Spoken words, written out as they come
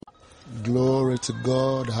Glory to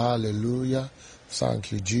God. Hallelujah.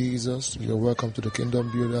 Thank you, Jesus. You're welcome to the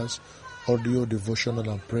Kingdom Builders audio devotional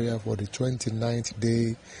and prayer for the 29th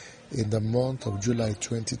day in the month of July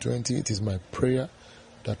 2020. It is my prayer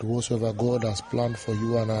that whatsoever God has planned for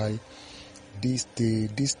you and I this day,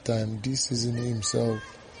 this time, this season himself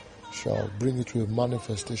shall bring it to a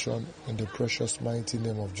manifestation in the precious mighty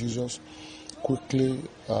name of Jesus. Quickly,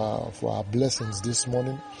 for our blessings this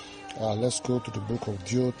morning, let's go to the book of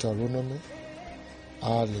Deuteronomy.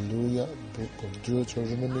 Hallelujah. Book of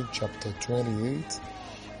Deuteronomy chapter 28.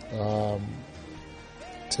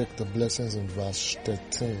 Take the blessings in verse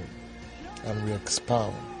 13 and we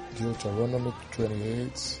expound. Deuteronomy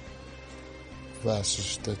 28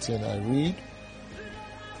 verses 13. I read,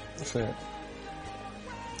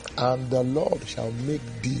 and the Lord shall make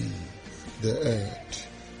thee the head,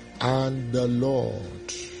 and the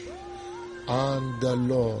Lord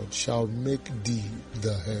shall make thee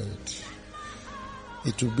the head.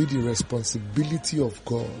 It will be the responsibility of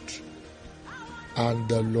God and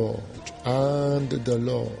the Lord.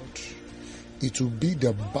 It will be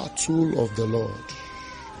the battle of the Lord.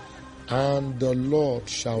 And the Lord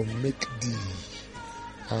shall make thee,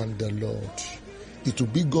 and the Lord. It will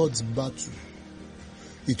be God's battle.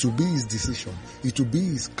 It will be his decision. It will be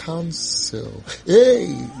his counsel.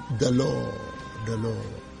 Hey, the Lord.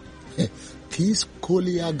 Kis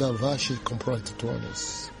kolia gavashi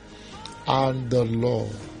comprantitones. And the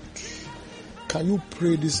Lord. Can you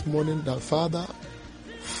pray this morning that, Father,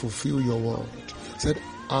 fulfill your word? Said,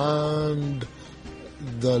 and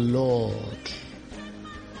the Lord,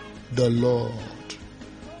 the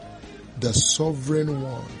sovereign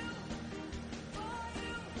one,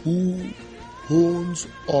 who owns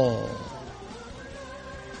all,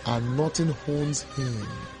 and nothing owns him,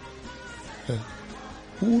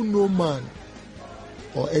 who no man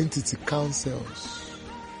or entity counsels,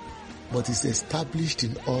 but is established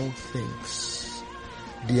in all things,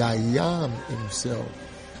 the I am himself,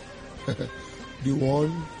 the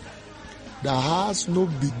one that has no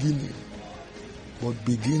beginning, but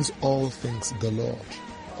begins all things, the Lord,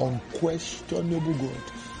 unquestionable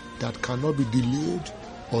God, that cannot be delayed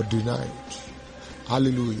or denied.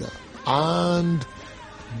 Hallelujah. And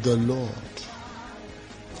the Lord.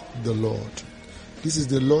 This is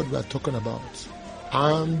the Lord we are talking about.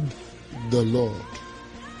 And the Lord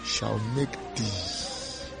shall make thee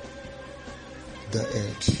the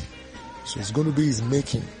head. So it's going to be his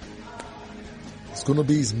making.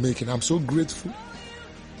 I'm so grateful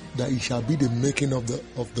that it shall be the making of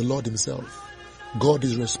the Lord himself. God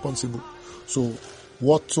is responsible. So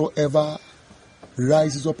whatsoever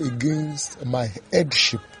rises up against my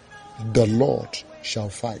headship, the Lord shall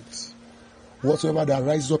fight. Whatsoever that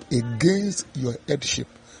rises up against your headship,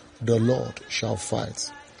 the Lord shall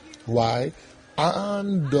fight. Why?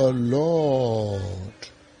 And the Lord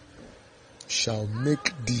shall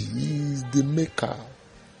make thee. He is the maker.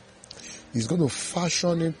 He's going to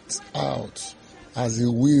fashion it out as he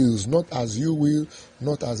wills, not as you will,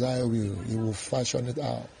 not as I will. He will fashion it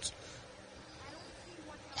out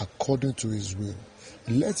according to his will.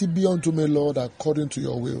 Let it be unto me, Lord, according to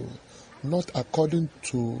your will, not according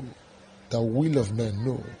to the will of men.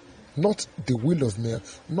 No, not the will of men,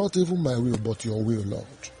 not even my will, but your will, Lord.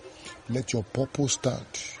 Let your purpose stand.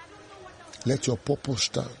 Let your purpose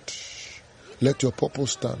stand. Let your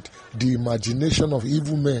purpose stand. The imagination of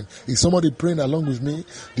evil men. Is somebody praying along with me?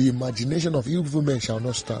 The imagination of evil men shall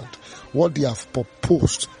not stand. What they have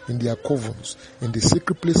proposed in their covens, in the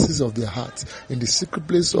secret places of their hearts, in the secret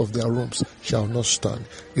places of their rooms, shall not stand.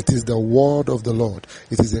 It is the word of the Lord.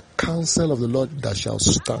 It is the counsel of the Lord that shall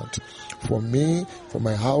stand. For me, for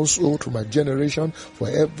my household, for my generation, for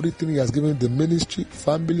everything he has given, the ministry,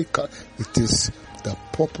 family, it is the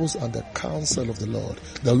purpose and the counsel of the Lord.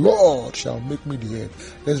 The Lord shall make me the head.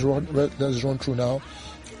 Let's run through now.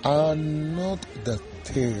 And not the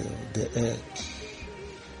tail, the head.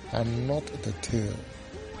 And not the tail.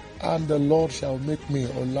 And the Lord shall make me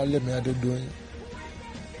the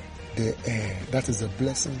head. That is the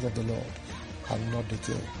blessings of the Lord, and not the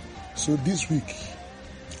tail. So this week,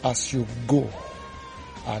 as you go,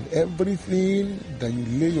 and everything that you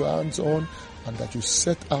lay your hands on and that you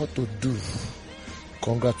set out to do,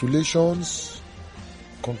 congratulations.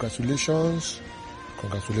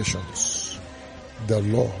 The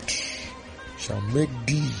Lord shall make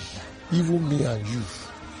thee, even me and you,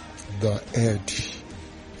 the head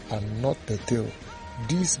and not the tail.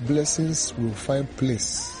 These blessings will find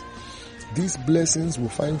place. These blessings will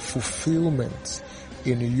find fulfillment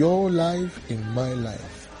in your life, in my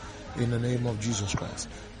life, in the name of Jesus Christ.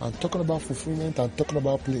 I'm talking about fulfillment, I'm talking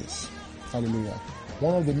about place. Hallelujah.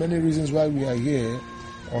 One of the many reasons why we are here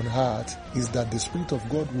on earth is that the Spirit of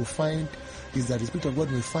God will find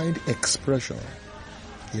expression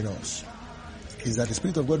in us. Is that the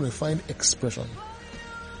Spirit of God will find expression.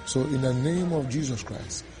 So in the name of Jesus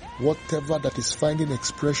Christ, whatever that is finding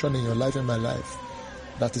expression in your life and my life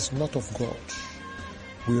that is not of God,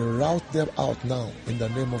 we rout them out now in the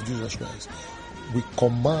name of Jesus Christ. We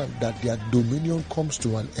command that their dominion comes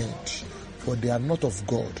to an end, for they are not of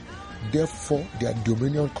God. Therefore, their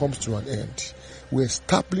dominion comes to an end. We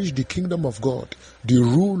establish the kingdom of God, the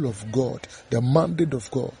rule of God, the mandate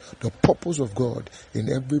of God, the purpose of God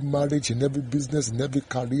in every marriage, in every business, in every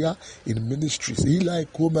career, in ministries.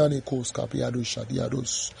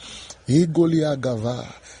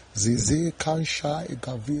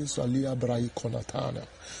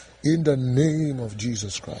 In the name of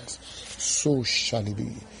Jesus Christ, so shall it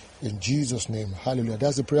be. In Jesus' name, hallelujah.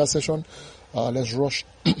 That's the prayer session. Let's rush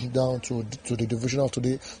down to the devotional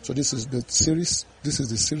today. So this is the series.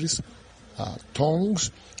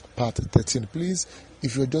 Tongues, part 13. Please,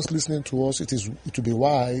 if you're just listening to us, it would be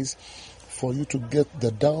wise for you to get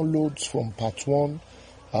the downloads from part 1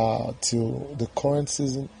 till the current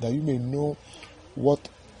season, that you may know what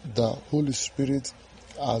the Holy Spirit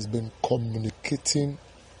has been communicating,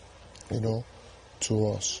 to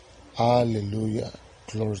us. Hallelujah.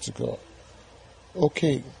 Glory to God.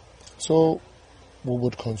 Okay. So we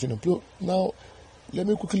would continue. Now, let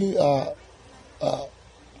me quickly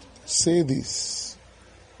say this.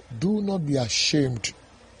 Do not be ashamed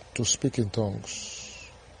to speak in tongues.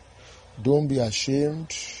 Don't be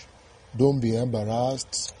ashamed. Don't be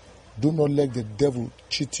embarrassed. Do not let the devil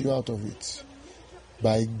cheat you out of it.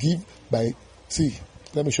 Let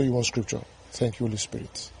me show you one scripture. Thank you, Holy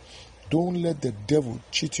Spirit. Don't let the devil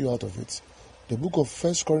cheat you out of it. The book of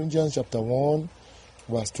 1 Corinthians chapter 1,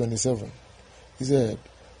 verse 27. He said,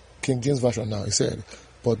 King James Version now, he said,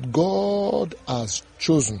 but God has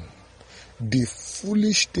chosen the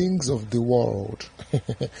foolish things of the world.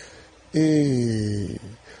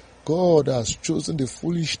 God has chosen the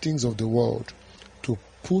foolish things of the world to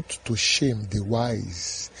put to shame the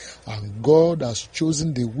wise. And God has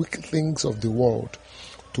chosen the weak things of the world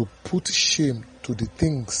to put shame to the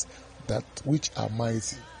things that which are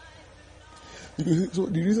mighty. So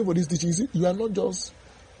the reason for this teaching is you are not just,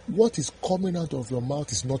 what is coming out of your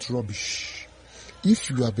mouth is not rubbish. If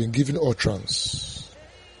you have been given utterance,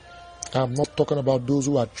 I'm not talking about those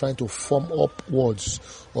who are trying to form up words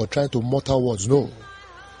or trying to mutter words. No.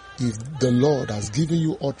 If the Lord has given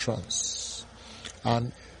you utterance,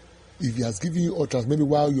 and if He has given you utterance, maybe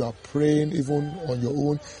while you are praying, even on your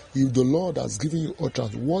own, if the Lord has given you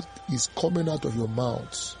utterance, what is coming out of your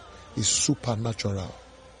mouth is supernatural.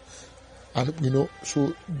 And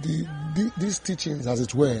so these teachings, as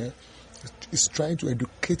it were, is trying to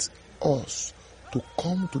educate us to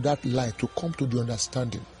come to that light, to come to the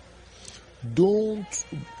understanding. Don't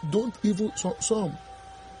even, some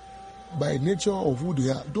by nature of who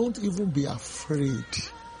they are, don't even be afraid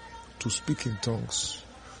to speak in tongues.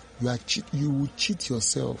 You will cheat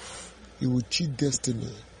yourself. You will cheat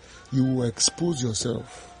destiny. You will expose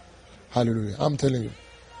yourself. Hallelujah. I'm telling you,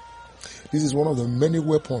 this is one of the many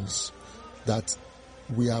weapons that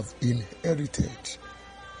we have inherited.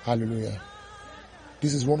 Hallelujah.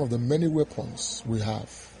 This is one of the many weapons we have.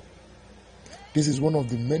 This is one of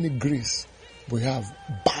the many grace we have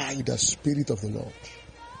by the Spirit of the Lord.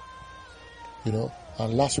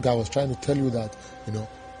 And last week I was trying to tell you that,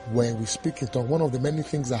 when we speak in tongues, one of the many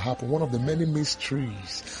things that happen, one of the many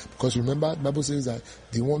mysteries, because remember, the Bible says that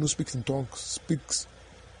the one who speaks in tongues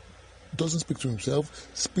doesn't speak to himself,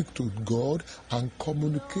 speak to God and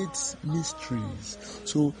communicates mysteries.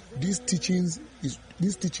 So this teaching is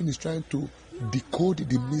trying to decode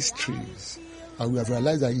the mysteries, and we have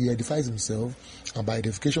realized that he edifies himself, and by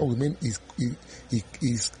edification we mean is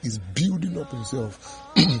building up himself,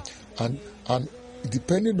 and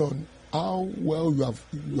depending on how well you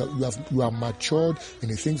are matured in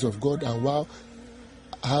the things of God, and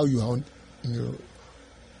how you are,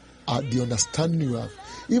 the understanding you have.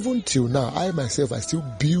 Even till now, I still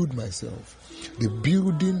build myself. The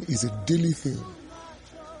building is a daily thing.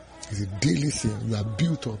 It's a daily thing. You are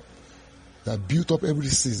built up. You are built up every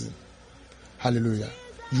season. Hallelujah.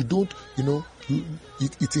 You don't,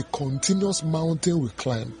 it's a continuous mountain we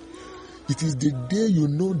climb. It is the day you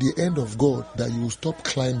know the end of God that you will stop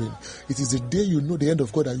climbing. It is the day you know the end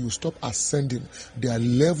of God that you will stop ascending. There are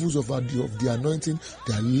levels of the anointing.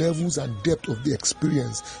 There are levels and depth of the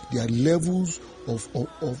experience. There are levels of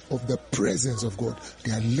the presence of God.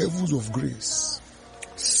 There are levels of grace.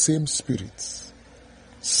 Same Spirit.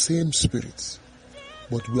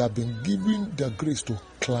 But we have been given the grace to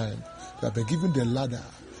climb. We have been given the ladder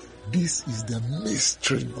This is the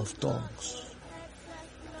mystery of tongues.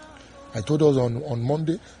 I told us on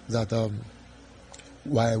Monday that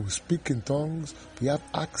while we speak in tongues, we have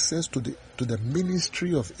access to the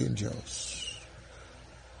ministry of angels.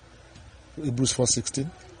 Hebrews 4:16,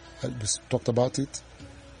 we talked about it.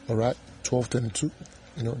 All right, 12:22.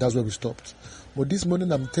 That's where we stopped. But this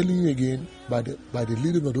morning, I'm telling you again, by the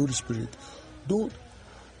leading of the Holy Spirit,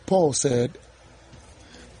 Paul said,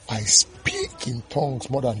 I speak in tongues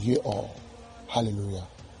more than ye all. Hallelujah.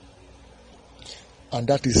 And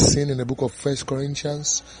that is seen in the book of 1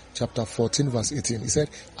 Corinthians chapter 14 verse 18. He said,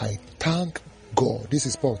 I thank God. This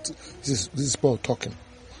is Paul. This is Paul talking.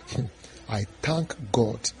 I thank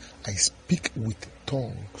God. I speak with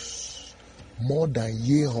tongues more than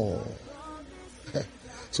ye all.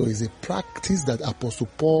 So it's a practice that Apostle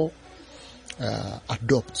Paul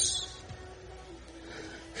adopts.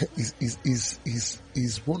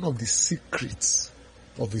 Is one of the secrets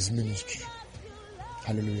of his ministry.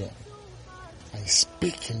 Hallelujah. I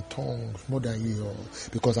speak in tongues more than ye all.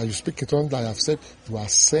 Because as you speak in tongues, like I've said, you are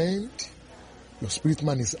sent. Your spirit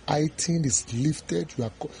man is heightened, is lifted. You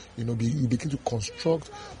begin to construct.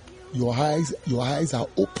 Your eyes are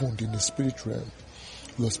opened in the spirit realm.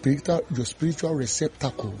 Your spiritual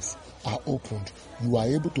receptacles are opened. You are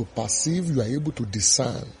able to perceive. You are able to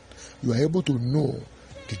discern. You are able to know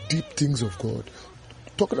the deep things of God.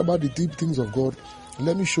 Talking about the deep things of God,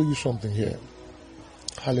 let me show you something here.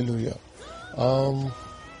 Hallelujah.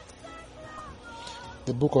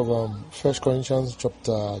 The book of 1 Corinthians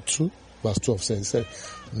chapter 2 verse 12 says,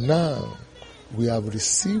 now we have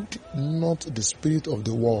received not the spirit of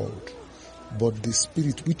the world, but the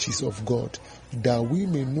spirit which is of God, that we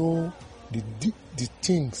may know the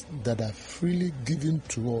things that are freely given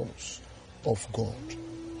to us of God.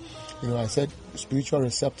 I said spiritual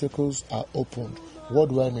receptacles are opened. What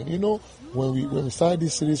do I mean? When we started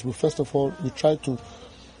this series, we tried to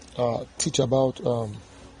teach about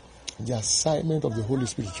the assignment of the Holy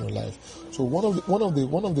Spirit in your life. So one of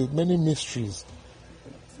the many mysteries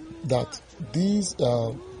that these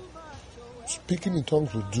speaking in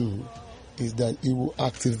tongues will do is that it will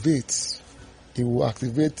activate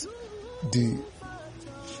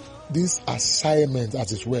this assignment,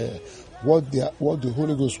 as it were. What the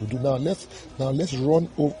Holy Ghost will do. Now let's run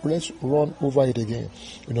over it again.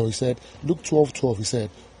 He said, Luke 12:12. He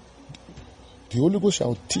said, the Holy Ghost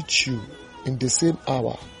shall teach you in the same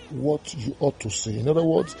hour what you ought to say. In other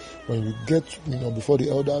words, when you get before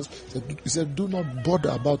the elders, he said, do not bother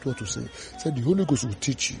about what to say. He said, the Holy Ghost will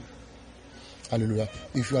teach you. Hallelujah.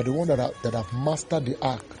 If you are the one that have mastered the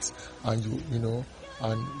act, and you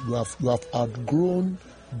have outgrown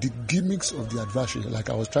the gimmicks of the adversary, like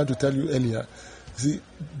I was trying to tell you earlier. See,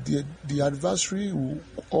 the adversary will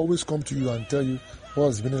always come to you and tell you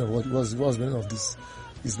what's the meaning of this.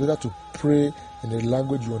 It's better to pray in a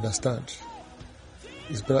language you understand.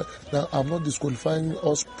 It's better. Now, I'm not disqualifying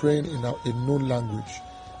us praying in a known language.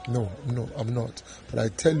 No, I'm not. But I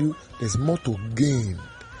tell you, there's more to gain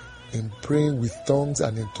in praying with tongues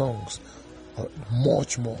and in tongues.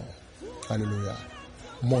 Much more. Hallelujah.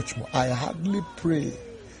 Much more. I hardly pray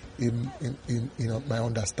in my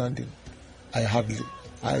understanding. I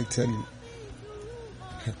tell you.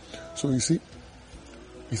 So you see,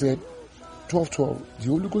 he said, 12:12, the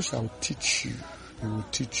Holy Ghost shall teach you. He will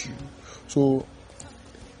teach you. So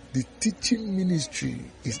the teaching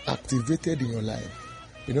ministry is activated in your life.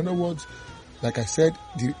 In other words, like I said,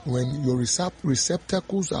 when your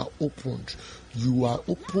receptacles are opened, you are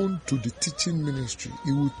open to the teaching ministry.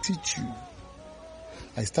 It will teach you.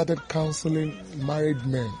 I started counseling married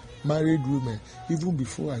men, married women, even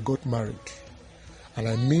before I got married. And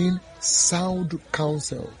I mean sound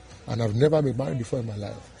counsel. And I've never been married before in my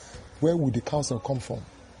life. Where would the counsel come from?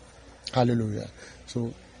 Hallelujah.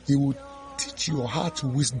 So he will teach your heart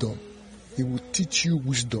wisdom. He will teach you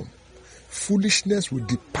wisdom. Foolishness will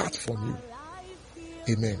depart from you.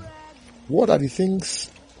 Amen. What are the things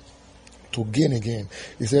to gain again?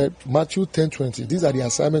 He said, Matthew 10:20. These are the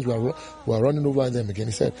assignments we are running over them again.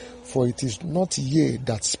 He said, for it is not ye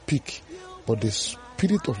that speak, but the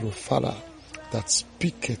Spirit of your Father that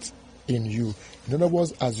speaketh in you. In other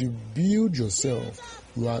words, as you build yourself,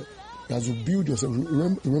 remember,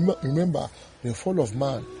 the fall of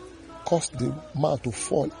man caused the man to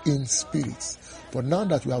fall in spirits. But now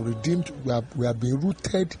that we are redeemed, we have been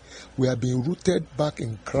rooted back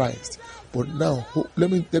in Christ. But now, let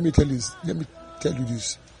me tell you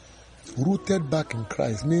this. Rooted back in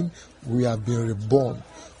Christ means we have been reborn.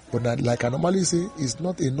 But that, like I normally say, it's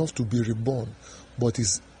not enough to be reborn, but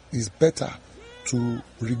it's better to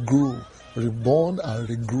regrow, reborn and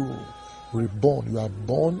regrow. Reborn, you are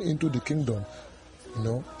born into the kingdom.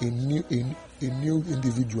 a new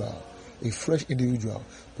individual, a fresh individual.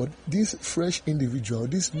 But this fresh individual,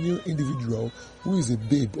 this new individual who is a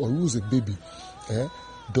babe or who is a baby,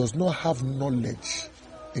 does not have knowledge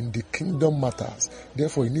in the kingdom matters.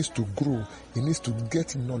 Therefore, he needs to grow. He needs to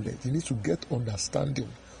get knowledge. He needs to get understanding.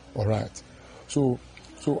 All right. So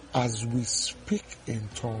as we speak in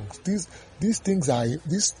tongues, these things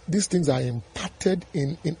are imparted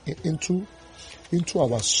into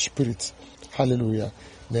our spirit. Hallelujah.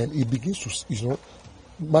 Then it begins to,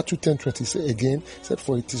 Matthew 10:20 say again, said,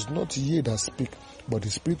 "For it is not ye that speak, but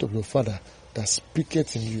the Spirit of your Father that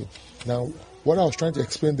speaketh in you." Now, what I was trying to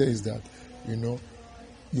explain there is that,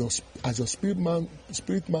 as your spirit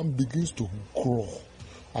man begins to grow,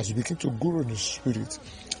 as you begin to grow in the spirit,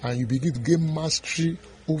 and you begin to gain mastery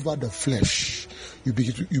over the flesh, you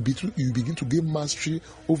begin to gain mastery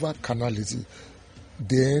over carnality,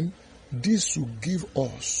 then this will give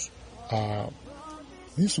us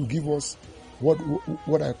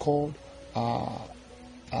what I call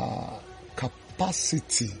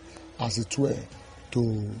capacity, as it were,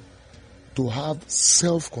 to have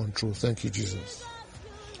self-control. Thank you, Jesus.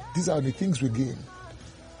 These are the things we gain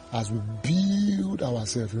as we build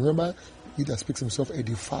ourselves. Remember, he that speaks himself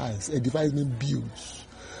edifies. Edifies means builds.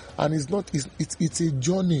 And it's a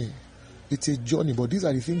journey. It's a journey, but these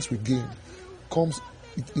are the things we gain.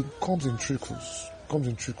 It comes in trickles.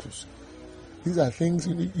 These are things,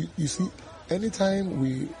 you see, anytime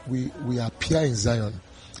we appear in Zion,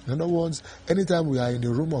 in other words, anytime we are in the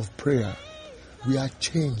room of prayer, we are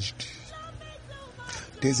changed.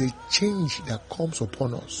 There's a change that comes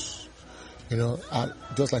upon us.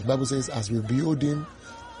 Just like the Bible says, as we behold him,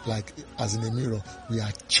 like as in a mirror, we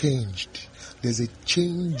are changed. There's a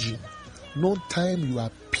changing. No time you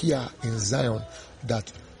appear in Zion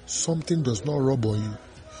that something does not rub on you.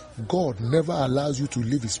 God never allows you to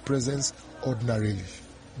leave his presence ordinarily.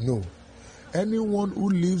 No. Anyone who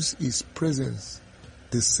leaves his presence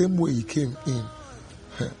the same way he came in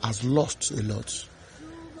has lost a lot.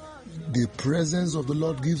 The presence of the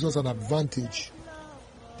Lord gives us an advantage.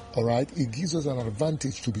 All right? It gives us an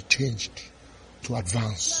advantage to be changed, to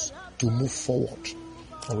advance, to move forward.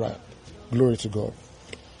 All right? Glory to God.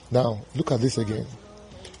 Now, look at this again.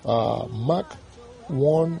 Mark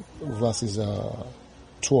 1 verses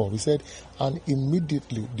 12. He said, "And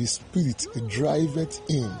immediately the Spirit driveth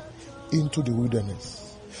him into the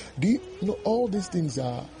wilderness." All these things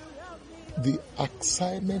are the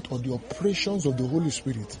assignment or the operations of the Holy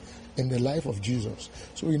Spirit in the life of Jesus.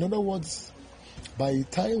 So in other words, by the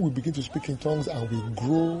time we begin to speak in tongues and we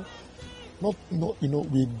grow,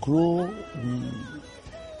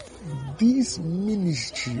 this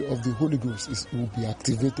ministry of the Holy Ghost will be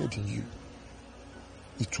activated in you.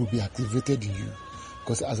 It will be activated in you.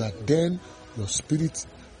 Because as at then, your spirit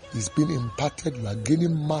is being imparted, you are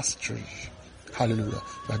gaining mastery. Hallelujah.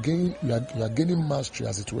 You are gaining mastery,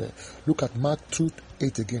 as it were. Look at Mark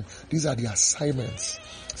 2:8 again. These are the assignments.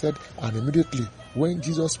 It said, "And immediately when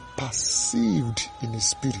Jesus perceived in his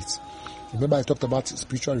spirit," remember I talked about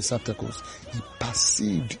spiritual receptacles, he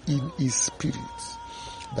perceived in his spirit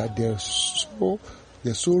that they're so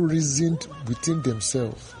reasoned within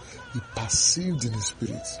themselves. He perceived in his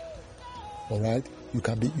spirit. All right, you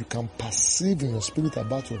can perceive in your spirit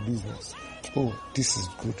about your business. Oh, this is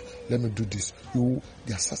good. Let me do this. There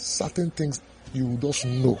are certain things you just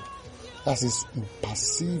know. That is, you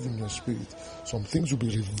perceive in your spirit. Some things will be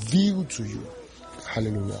revealed to you.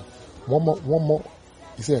 Hallelujah. One more.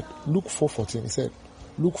 He said, Luke 4:14. He said,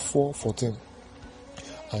 Luke 4:14.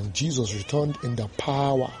 And Jesus returned in the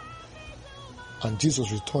power. And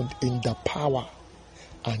Jesus returned in the power.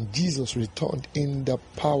 And Jesus returned in the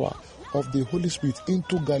power of the Holy Spirit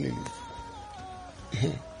into Galilee.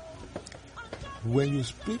 When you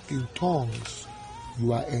speak in tongues,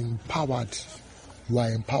 you are empowered. You are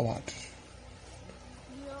empowered.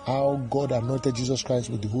 How God anointed Jesus Christ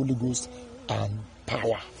with the Holy Ghost and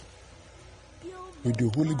power. With the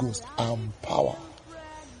Holy Ghost and power.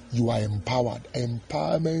 You are empowered.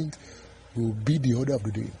 Empowerment will be the order of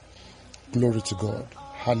the day. Glory to God.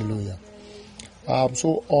 Hallelujah.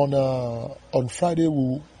 So on Friday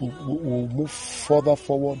we'll move further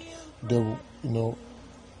forward.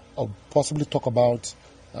 I'll possibly talk about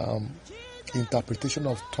interpretation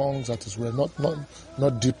of tongues, that is well,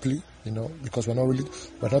 not deeply, because we're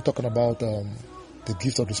not talking about the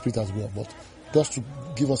gift of the Spirit as well, but just to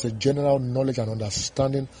give us a general knowledge and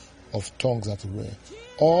understanding of tongues, that is well.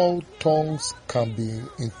 All tongues can be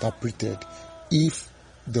interpreted if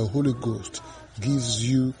the Holy Ghost gives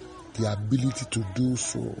you the ability to do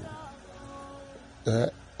so.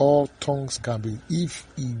 All tongues can be, if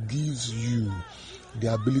He gives you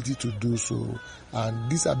the ability to do so.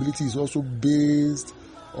 And this ability is also based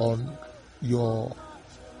on your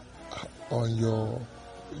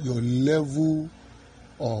level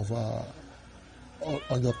of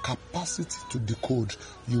on your capacity to decode.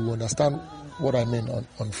 You understand what I mean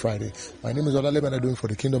on Friday. My name is Olale and I'm doing for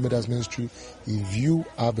the Kingdom Leaders Ministry. If you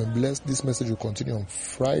have been blessed, this message will continue on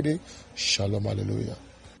Friday. Shalom, hallelujah.